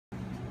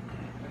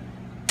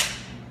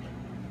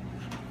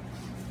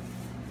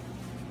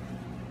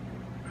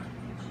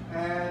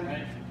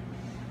And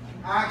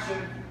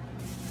action.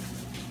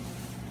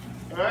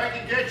 All right, I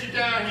can get you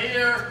down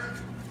here.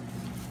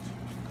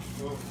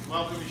 Well,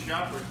 welcome to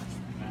Shoppers.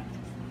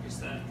 What's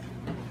that?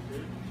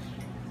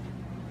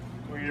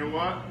 Well, you know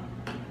what?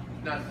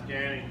 It's not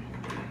scanning.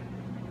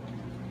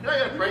 Can I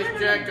get a price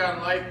check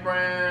on Life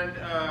Brand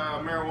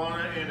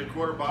marijuana in a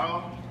quarter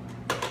bottle?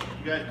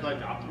 You guys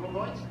collect optimal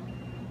points?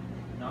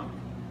 No?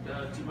 Do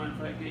you mind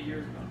if I get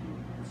yours?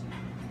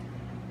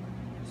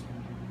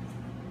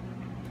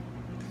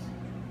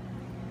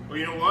 Well,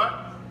 you know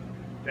what?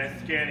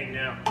 That's scanning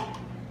now.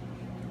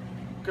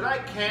 Could I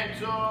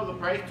cancel the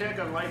price check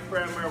on Life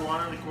Brand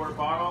marijuana in a quarter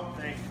bottle?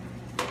 Thanks.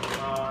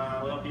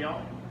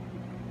 LDL?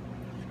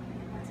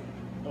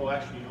 Oh,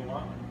 actually, you know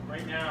what?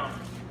 Right now,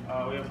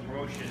 we have a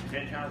promotion.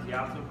 10 times the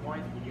optimal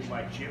points when you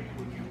buy chips,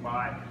 when you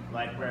buy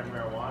Life Brand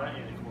marijuana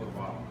in a quarter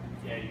bottle.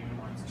 Yeah, you can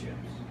want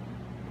chips.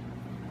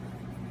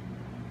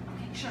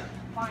 Okay, sure,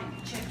 fine,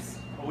 chips.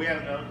 Well, we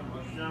have another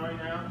promotion on right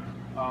now.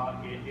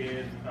 It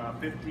is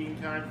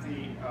 15 times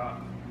the,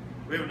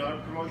 we have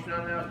another promotion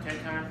on now,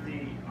 10 times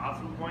the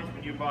optimal points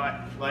when you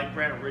buy Life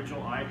Brand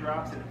original eye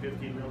drops in a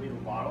 15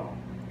 milliliter bottle.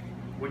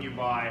 When you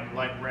buy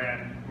Life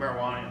Brand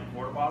marijuana in a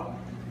quarter bottle.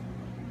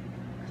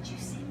 Did you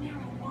say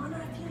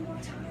marijuana a few more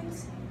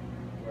times?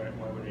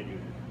 Why would they do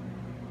that?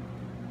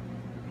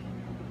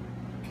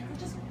 Can I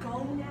just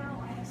go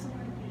now? I have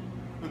somewhere to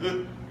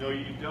be. No,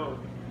 you don't.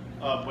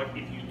 But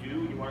if you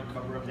do, you want to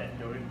cover up that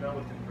donut bell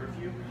with the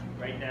perfume.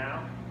 Right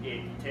now,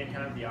 it's 10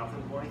 times the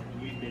optimal points.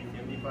 You pay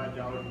 $75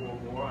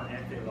 or more on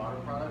Estee Lauder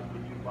products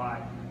when you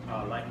buy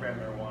Life Brand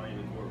marijuana in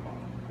a quarter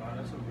bottle. Wow,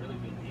 that's a really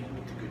good deal.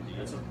 That's a good deal.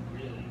 That's a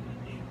really good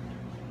deal.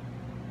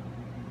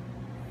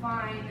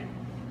 Fine.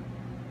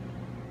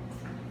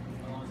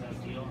 How long is that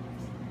deal?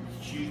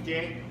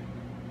 Tuesday.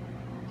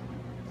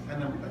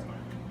 And then that's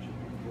fine.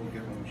 We'll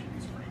get one. She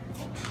needs free.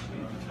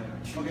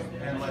 Okay,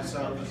 and let's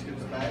get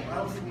the bag. I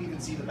don't think we even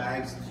see the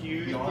bags. To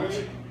be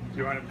honest. Do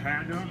you want a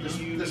pound on? Let's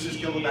just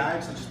kill the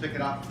bags and just pick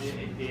it up.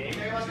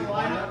 Okay, let's go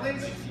line up,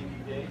 please.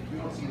 We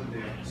don't see the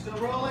day. Still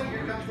rolling,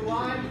 here comes the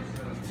line.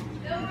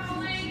 Still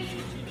rolling.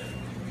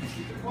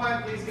 Keep it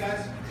quiet, please,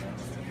 guys.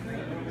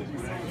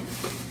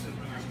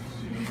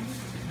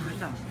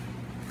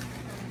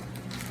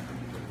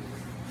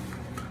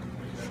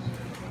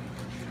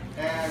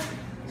 And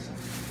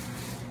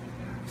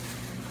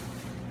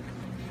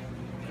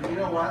you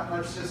know what?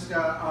 Let's just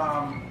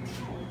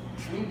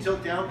can you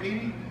tilt down,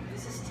 Petey?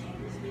 This is terrible.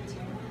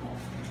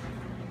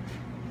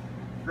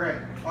 Great.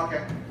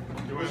 Okay.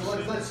 So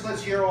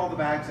let's hear all the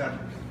bags then.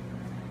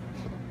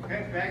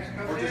 Okay, bags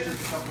Or coming in.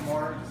 just a couple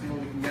more. See what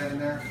we can get in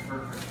there.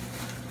 Perfect.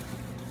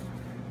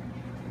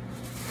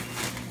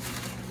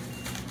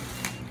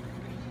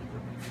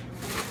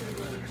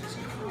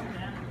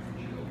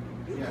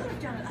 You could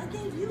have done it. I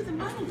gave you the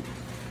money.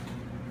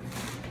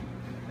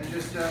 And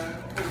just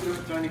open a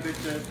tiny bit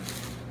to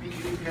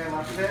PGD pan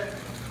left of it.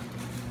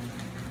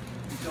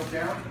 And tilt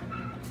down.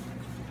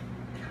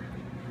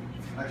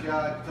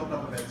 Actually, tilt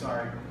up a bit,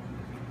 sorry.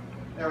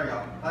 There we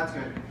go. That's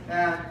good.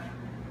 And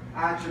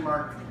action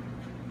mark.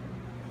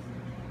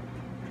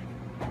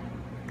 So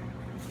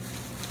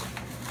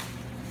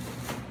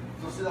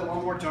let's do that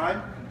one more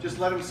time. Just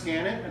let him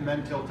scan it and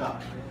then tilt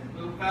up. A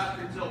little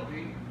faster tilt,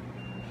 Pete.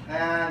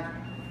 And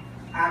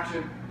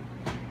action.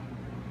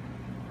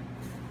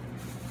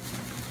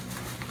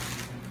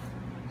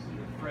 See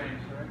the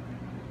frames,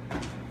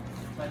 right?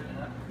 Tighten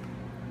it up.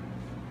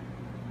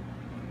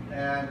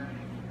 And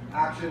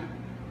action.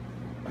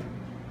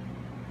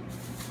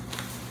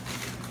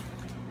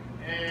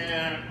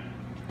 And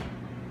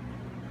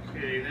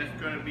okay, that's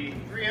going to be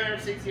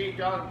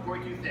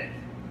 $368.42.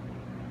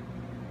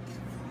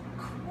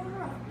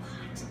 Quarter of what?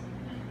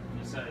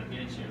 Just how they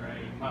get you,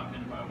 right? You pop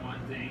in buy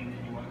one thing,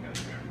 then you walk out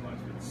there and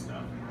with the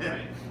stuff,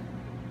 right?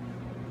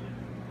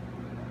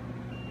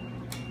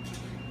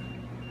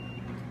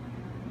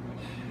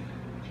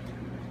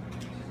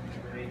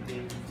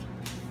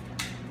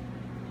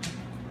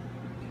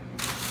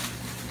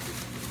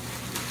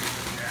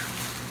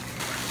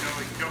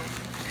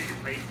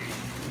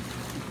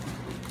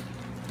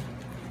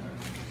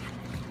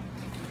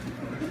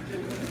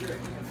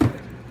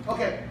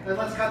 Okay, then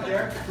let's cut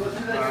there. So let's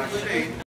do that.